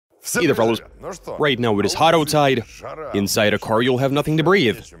Hey there, fellas. Right now it is hot outside. Inside a car you'll have nothing to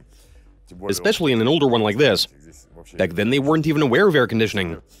breathe. Especially in an older one like this. Back then they weren't even aware of air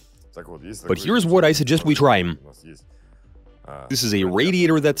conditioning. But here's what I suggest we try. This is a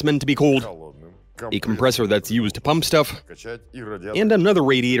radiator that's meant to be cold, a compressor that's used to pump stuff, and another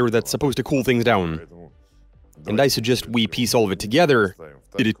radiator that's supposed to cool things down. And I suggest we piece all of it together,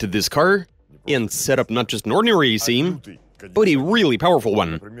 fit it to this car, and set up not just an ordinary AC, but a really powerful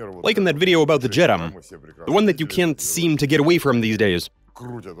one, like in that video about the Jetta, the one that you can't seem to get away from these days,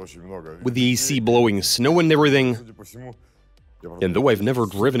 with the AC blowing snow and everything. And though I've never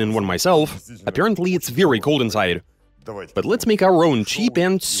driven in one myself, apparently it's very cold inside. But let's make our own cheap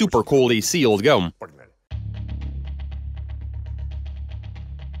and super cold AC. Let's go.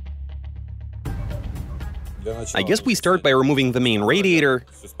 I guess we start by removing the main radiator,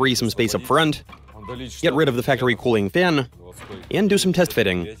 free some space up front, get rid of the factory cooling fan, and do some test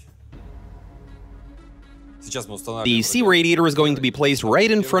fitting. The AC radiator is going to be placed right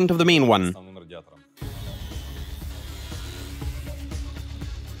in front of the main one.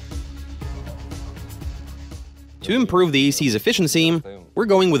 To improve the AC's efficiency, we're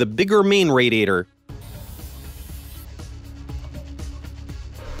going with a bigger main radiator.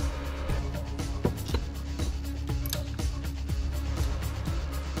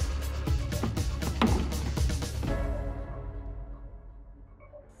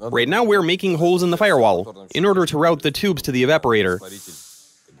 Right now we're making holes in the firewall, in order to route the tubes to the evaporator.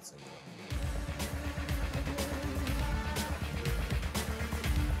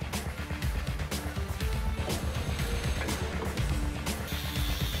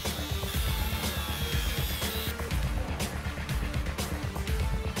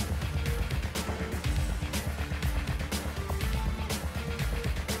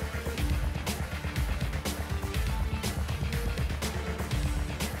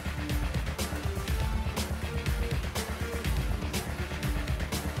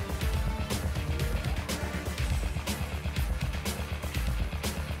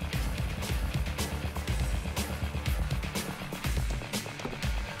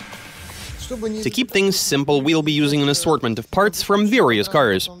 To keep things simple, we'll be using an assortment of parts from various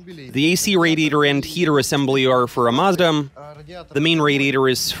cars. The AC radiator and heater assembly are for a Mazda, the main radiator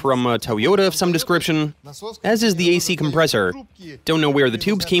is from a Toyota of some description, as is the AC compressor. Don't know where the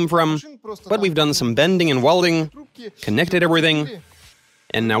tubes came from, but we've done some bending and welding, connected everything,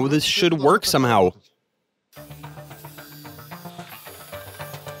 and now this should work somehow.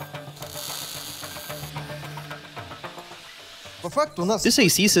 This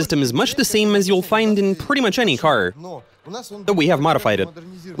AC system is much the same as you'll find in pretty much any car, though we have modified it.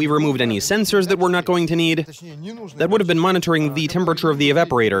 We've removed any sensors that we're not going to need, that would have been monitoring the temperature of the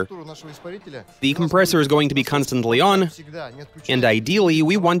evaporator. The compressor is going to be constantly on, and ideally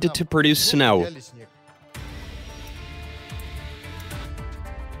we want it to produce snow.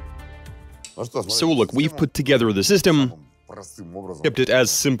 So look, we've put together the system, kept it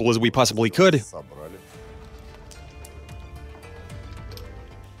as simple as we possibly could.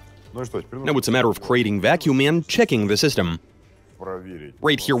 Now it's a matter of creating vacuum and checking the system.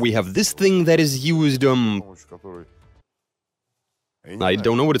 Right here we have this thing that is used, I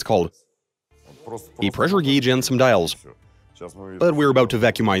don't know what it's called. A pressure gauge and some dials. But we're about to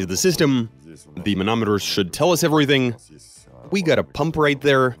vacuumize the system. The manometers should tell us everything. We got a pump right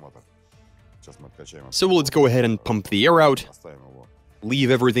there. So let's go ahead and pump the air out.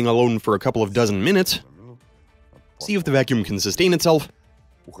 Leave everything alone for a couple of dozen minutes. See if the vacuum can sustain itself.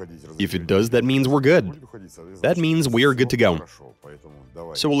 If it does, that means we're good. That means we're good to go.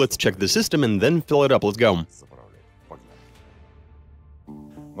 So let's check the system and then fill it up. Let's go.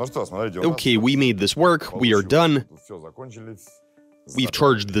 Okay, we made this work. We are done. We've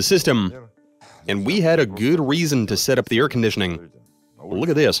charged the system. And we had a good reason to set up the air conditioning. Look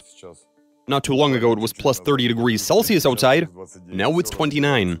at this. Not too long ago it was plus 30 degrees Celsius outside. Now it's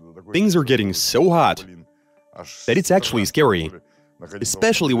 29. Things are getting so hot that it's actually scary.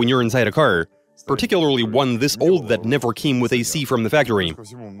 Especially when you're inside a car, particularly one this old that never came with AC from the factory.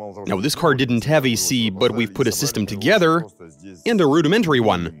 Now this car didn't have AC, but we've put a system together, and a rudimentary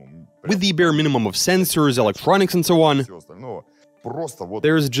one, with the bare minimum of sensors, electronics and so on.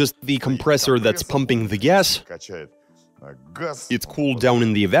 There's just the compressor that's pumping the gas. It's cooled down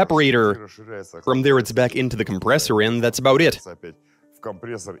in the evaporator. From there it's back into the compressor, and that's about it.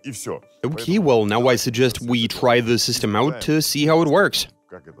 Okay, well, now I suggest we try the system out to see how it works.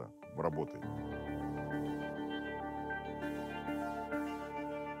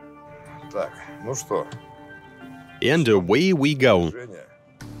 And away we go.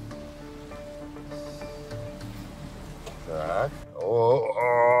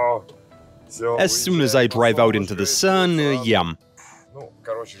 As soon as I drive out into the sun, yeah,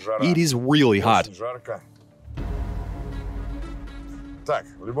 it is really hot.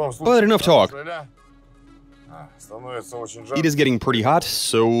 But enough talk. It is getting pretty hot,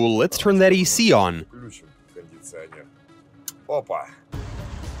 so let's turn that AC on.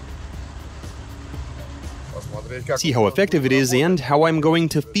 See how effective it is and how I'm going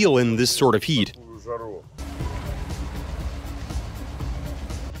to feel in this sort of heat.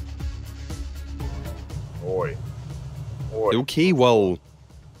 Okay, well,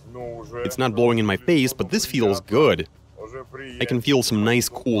 it's not blowing in my face, but this feels good. I can feel some nice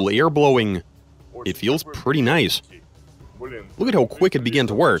cool air blowing. It feels pretty nice. Look at how quick it began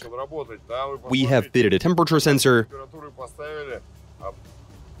to work. We have fitted a temperature sensor.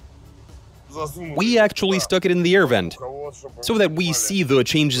 We actually stuck it in the air vent, so that we see the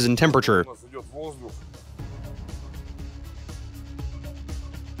changes in temperature.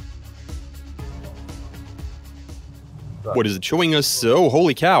 What is it showing us? Oh,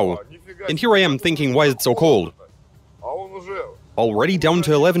 holy cow. And here I am thinking, why is it so cold? Already down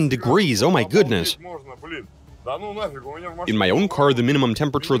to 11 degrees, oh my goodness. In my own car, the minimum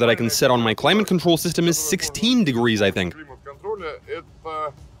temperature that I can set on my climate control system is 16 degrees, I think.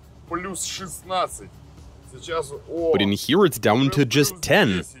 But in here it's down to just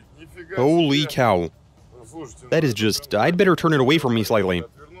 10. Holy cow. That is just... I'd better turn it away from me slightly.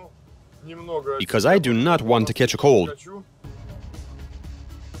 Because I do not want to catch a cold.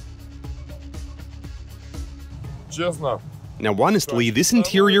 Now honestly, this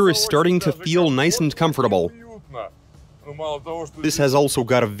interior is starting to feel nice and comfortable. This has also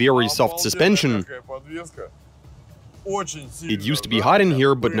got a very soft suspension. It used to be hot in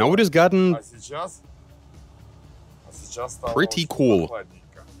here, but now it has gotten pretty cool.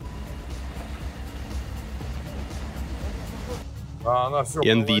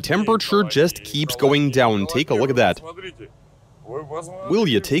 And the temperature just keeps going down. Take a look at that. Will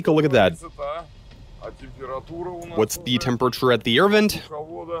you take a look at that? What's the temperature at the air vent?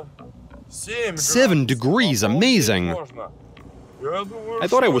 7 degrees, amazing! I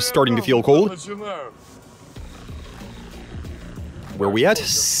thought I was starting to feel cold. Where are we at?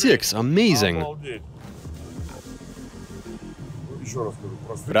 6, amazing.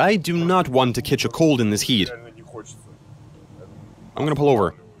 But I do not want to catch a cold in this heat. I'm gonna pull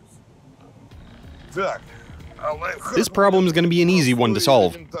over. This problem is gonna be an easy one to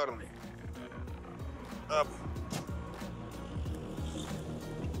solve.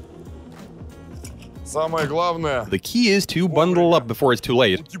 The key is to bundle up before it's too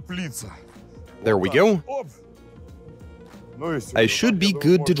late. There we go. I should be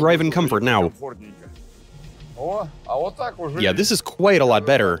good to drive in comfort now. Yeah, this is quite a lot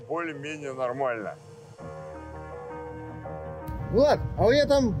better.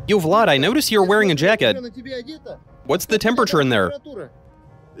 Yo, Vlad, I notice you're wearing a jacket. What's the temperature in there?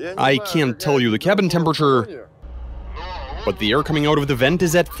 I can't tell you the cabin temperature, but the air coming out of the vent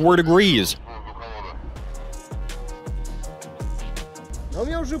is at 4 degrees.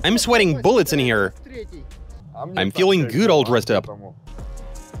 I'm sweating bullets in here. I'm feeling good all dressed up.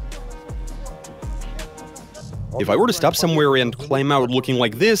 If I were to stop somewhere and climb out looking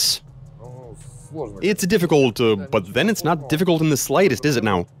like this, it's difficult, but then it's not difficult in the slightest, is it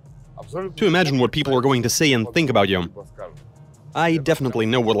now? To imagine what people are going to say and think about you. I definitely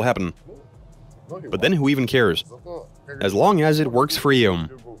know what'll happen. But then who even cares? As long as it works for you.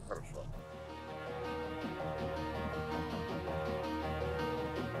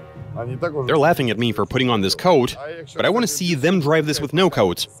 They're laughing at me for putting on this coat, but I want to see them drive this with no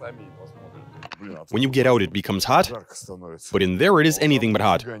coats. When you get out, it becomes hot, but in there it is anything but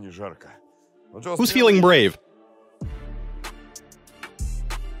hot. Who's feeling brave?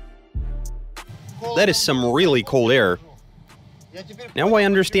 That is some really cold air. Now I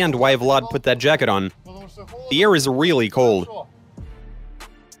understand why Vlad put that jacket on. The air is really cold.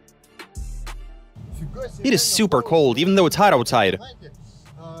 It is super cold, even though it's hot outside.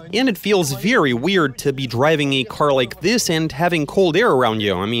 And it feels very weird to be driving a car like this and having cold air around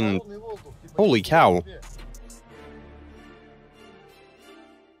you. I mean, holy cow.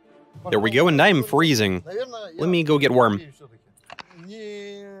 There we go, and I'm freezing. Let me go get warm.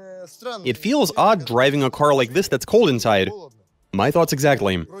 It feels odd driving a car like this that's cold inside. My thoughts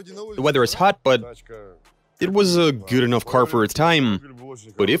exactly. The weather is hot, but it was a good enough car for its time.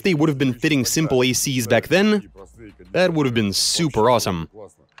 But if they would have been fitting simple ACs back then, that would have been super awesome.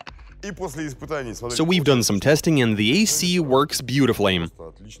 So we've done some testing and the AC works beautifully.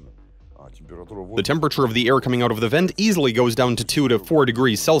 The temperature of the air coming out of the vent easily goes down to 2 to 4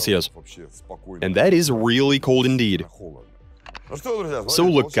 degrees Celsius. And that is really cold indeed. So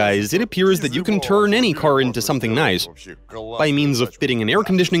look guys, it appears that you can turn any car into something nice by means of fitting an air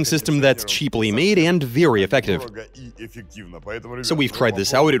conditioning system that's cheaply made and very effective. So we've tried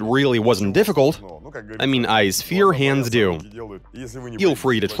this out, it really wasn't difficult. I mean, eyes fear, hands do. Feel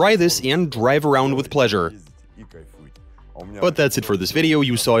free to try this and drive around with pleasure. But that's it for this video,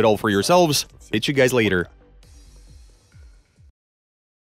 you saw it all for yourselves. Catch you guys later.